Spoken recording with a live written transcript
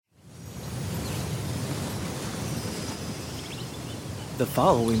The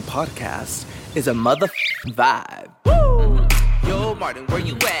following podcast is a vibe. Woo! Yo, Martin, where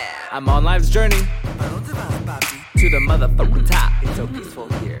you at? I'm on life's journey to the motherfucking top. It's so peaceful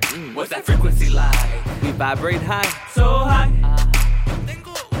here. What's that frequency like? We vibrate high, So high. Tengo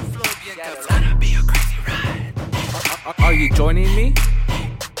un flow bien cabrón. It's gonna be a crazy ride. Are you joining me?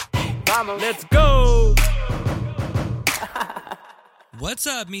 Vamos. Let's go! What's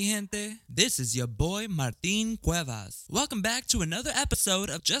up, mi gente? This is your boy, Martin Cuevas. Welcome back to another episode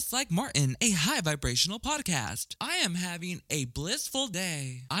of Just Like Martin, a high vibrational podcast. I am having a blissful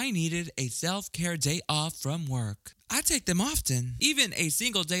day. I needed a self-care day off from work. I take them often. Even a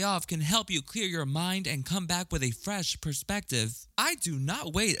single day off can help you clear your mind and come back with a fresh perspective. I do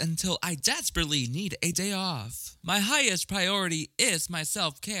not wait until I desperately need a day off. My highest priority is my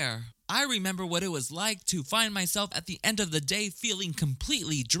self-care. I remember what it was like to find myself at the end of the day feeling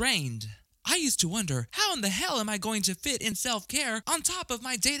completely drained. I used to wonder, how in the hell am I going to fit in self-care on top of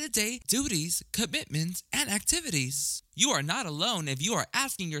my day-to-day duties, commitments, and activities? You are not alone if you are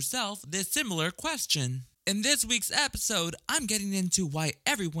asking yourself this similar question. In this week's episode, I'm getting into why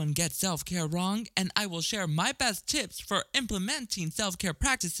everyone gets self-care wrong, and I will share my best tips for implementing self-care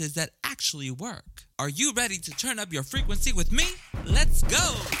practices that actually work. Are you ready to turn up your frequency with me? Let's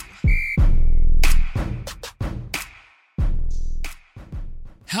go!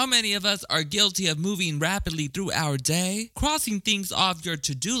 How many of us are guilty of moving rapidly through our day, crossing things off your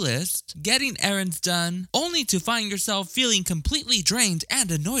to-do list, getting errands done, only to find yourself feeling completely drained and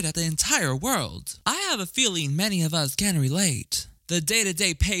annoyed at the entire world? I have a feeling many of us can relate. The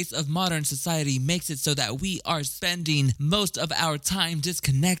day-to-day pace of modern society makes it so that we are spending most of our time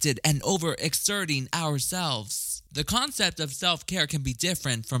disconnected and overexerting ourselves. The concept of self-care can be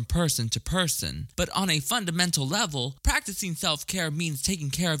different from person to person, but on a fundamental level, practicing self-care means taking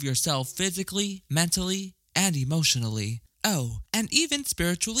care of yourself physically, mentally, and emotionally. Oh, and even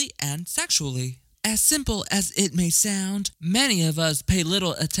spiritually and sexually. As simple as it may sound, many of us pay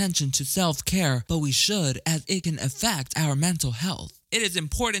little attention to self-care, but we should, as it can affect our mental health. It is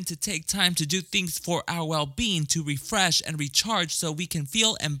important to take time to do things for our well-being to refresh and recharge so we can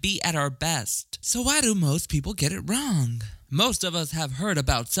feel and be at our best. So why do most people get it wrong? Most of us have heard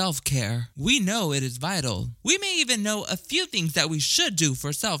about self-care. We know it is vital. We may even know a few things that we should do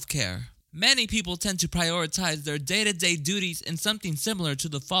for self-care. Many people tend to prioritize their day-to-day duties in something similar to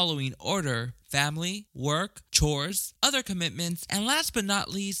the following order: family, work, chores, other commitments, and last but not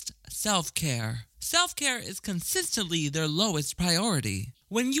least, self-care. Self-care is consistently their lowest priority.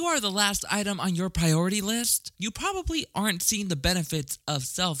 When you are the last item on your priority list, you probably aren't seeing the benefits of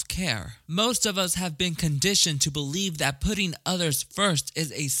self-care. Most of us have been conditioned to believe that putting others first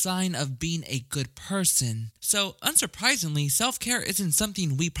is a sign of being a good person. So, unsurprisingly, self-care isn't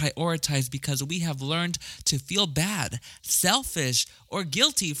something we prioritize because we have learned to feel bad, selfish, or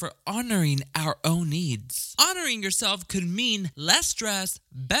guilty for honoring our own needs. Honoring yourself could mean less stress,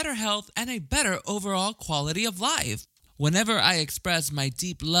 better health, and a better overall quality of life. Whenever I express my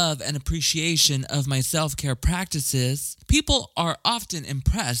deep love and appreciation of my self-care practices, people are often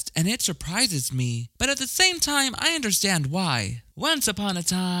impressed and it surprises me. But at the same time, I understand why. Once upon a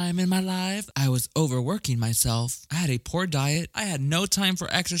time in my life, I was overworking myself. I had a poor diet. I had no time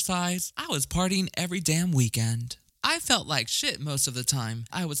for exercise. I was partying every damn weekend. I felt like shit most of the time.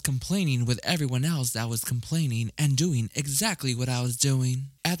 I was complaining with everyone else that was complaining and doing exactly what I was doing.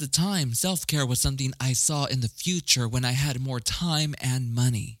 At the time, self-care was something I saw in the future when I had more time and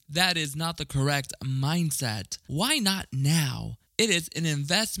money. That is not the correct mindset. Why not now? It is an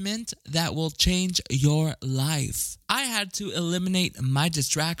investment that will change your life. I had to eliminate my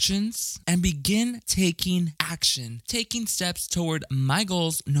distractions and begin taking action, taking steps toward my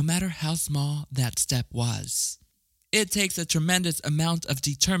goals no matter how small that step was. It takes a tremendous amount of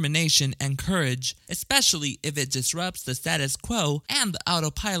determination and courage, especially if it disrupts the status quo and the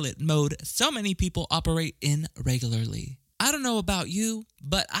autopilot mode so many people operate in regularly. I don't know about you,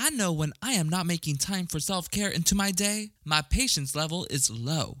 but I know when I am not making time for self-care into my day, my patience level is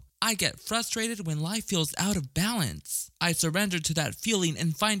low. I get frustrated when life feels out of balance. I surrender to that feeling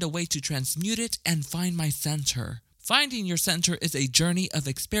and find a way to transmute it and find my center. Finding your center is a journey of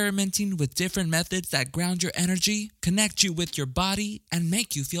experimenting with different methods that ground your energy, connect you with your body, and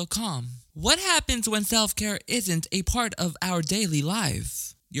make you feel calm. What happens when self-care isn't a part of our daily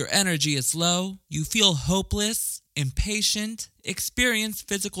life? Your energy is low, you feel hopeless, impatient, experience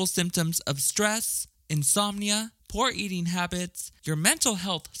physical symptoms of stress, insomnia, poor eating habits, your mental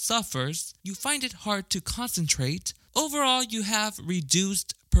health suffers, you find it hard to concentrate, Overall, you have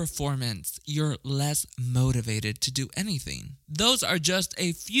reduced performance. You're less motivated to do anything. Those are just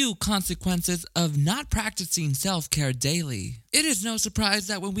a few consequences of not practicing self-care daily. It is no surprise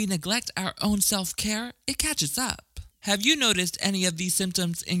that when we neglect our own self-care, it catches up. Have you noticed any of these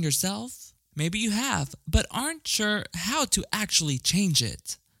symptoms in yourself? Maybe you have, but aren't sure how to actually change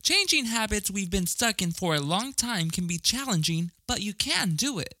it. Changing habits we've been stuck in for a long time can be challenging, but you can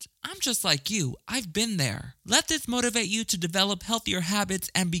do it. I'm just like you. I've been there. Let this motivate you to develop healthier habits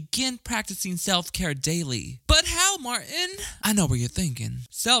and begin practicing self-care daily. But how, Martin? I know what you're thinking.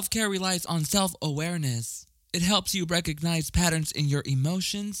 Self-care relies on self-awareness. It helps you recognize patterns in your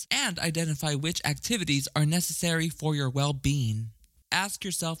emotions and identify which activities are necessary for your well-being. Ask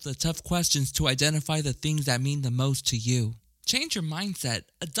yourself the tough questions to identify the things that mean the most to you. Change your mindset.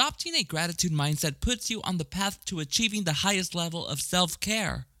 Adopting a gratitude mindset puts you on the path to achieving the highest level of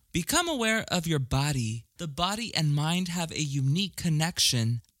self-care. Become aware of your body. The body and mind have a unique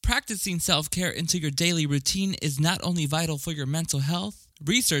connection. Practicing self-care into your daily routine is not only vital for your mental health.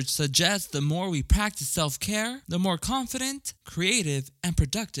 Research suggests the more we practice self-care, the more confident, creative, and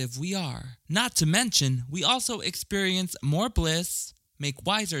productive we are. Not to mention, we also experience more bliss, make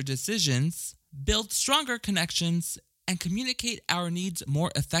wiser decisions, build stronger connections, and communicate our needs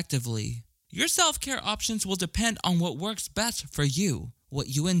more effectively. Your self-care options will depend on what works best for you, what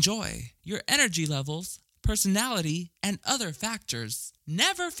you enjoy, your energy levels, personality, and other factors.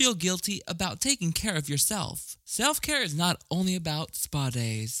 Never feel guilty about taking care of yourself. Self-care is not only about spa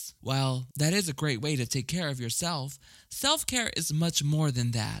days. While that is a great way to take care of yourself, self-care is much more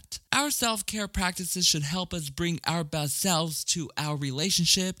than that. Our self-care practices should help us bring our best selves to our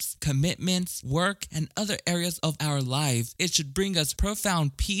relationships, commitments, work, and other areas of our life. It should bring us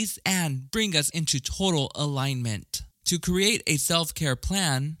profound peace and bring us into total alignment. To create a self-care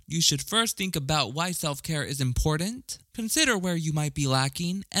plan, you should first think about why self-care is important, consider where you might be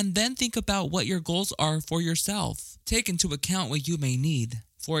lacking, and then think about what your goals are for yourself. Take into account what you may need.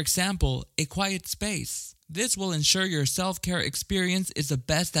 For example, a quiet space. This will ensure your self-care experience is the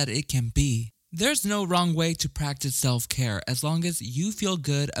best that it can be. There's no wrong way to practice self-care as long as you feel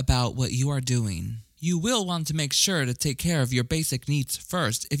good about what you are doing. You will want to make sure to take care of your basic needs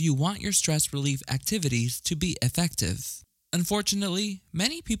first if you want your stress relief activities to be effective. Unfortunately,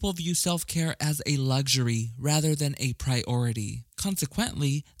 many people view self-care as a luxury rather than a priority.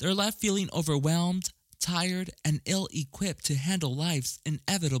 Consequently, they're left feeling overwhelmed, tired, and ill-equipped to handle life's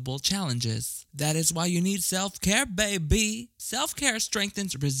inevitable challenges. That is why you need self-care, baby. Self-care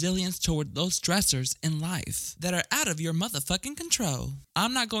strengthens resilience toward those stressors in life that are out of your motherfucking control.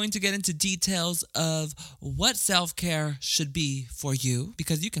 I'm not going to get into details of what self-care should be for you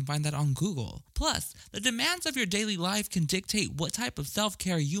because you can find that on Google. Plus, the demands of your daily life can dictate what type of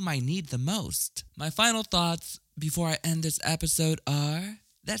self-care you might need the most. My final thoughts before I end this episode are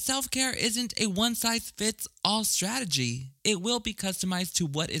that self-care isn't a one-size-fits-all strategy. It will be customized to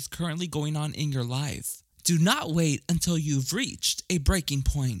what is currently going on in your life. Do not wait until you've reached a breaking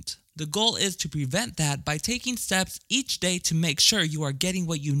point. The goal is to prevent that by taking steps each day to make sure you are getting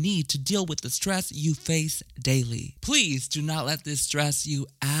what you need to deal with the stress you face daily. Please do not let this stress you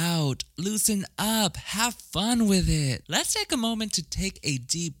out. Loosen up. Have fun with it. Let's take a moment to take a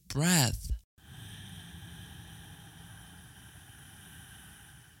deep breath.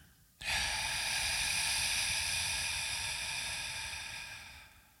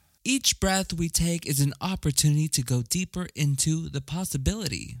 Each breath we take is an opportunity to go deeper into the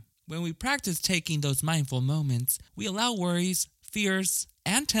possibility. When we practice taking those mindful moments, we allow worries, fears,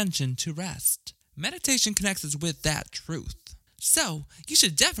 and tension to rest. Meditation connects us with that truth. So, you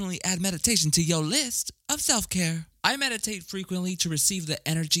should definitely add meditation to your list of self-care. I meditate frequently to receive the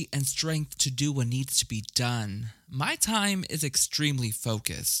energy and strength to do what needs to be done. My time is extremely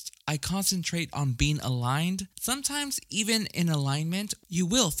focused. I concentrate on being aligned. Sometimes even in alignment, you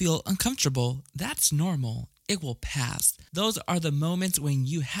will feel uncomfortable. That's normal. It will pass. Those are the moments when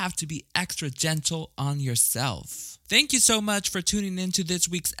you have to be extra gentle on yourself. Thank you so much for tuning into this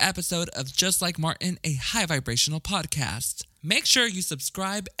week's episode of Just Like Martin, a high vibrational podcast. Make sure you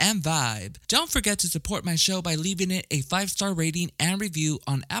subscribe and vibe. Don't forget to support my show by leaving it a 5-star rating and review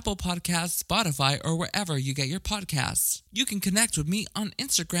on Apple Podcasts, Spotify, or wherever you get your podcasts. You can connect with me on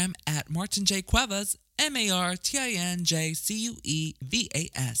Instagram at Martin J. Cuevas,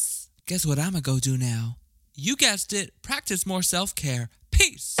 MartinJCuevas. Guess what I'ma go do now? You guessed it, practice more self-care.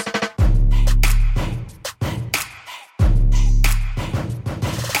 Peace!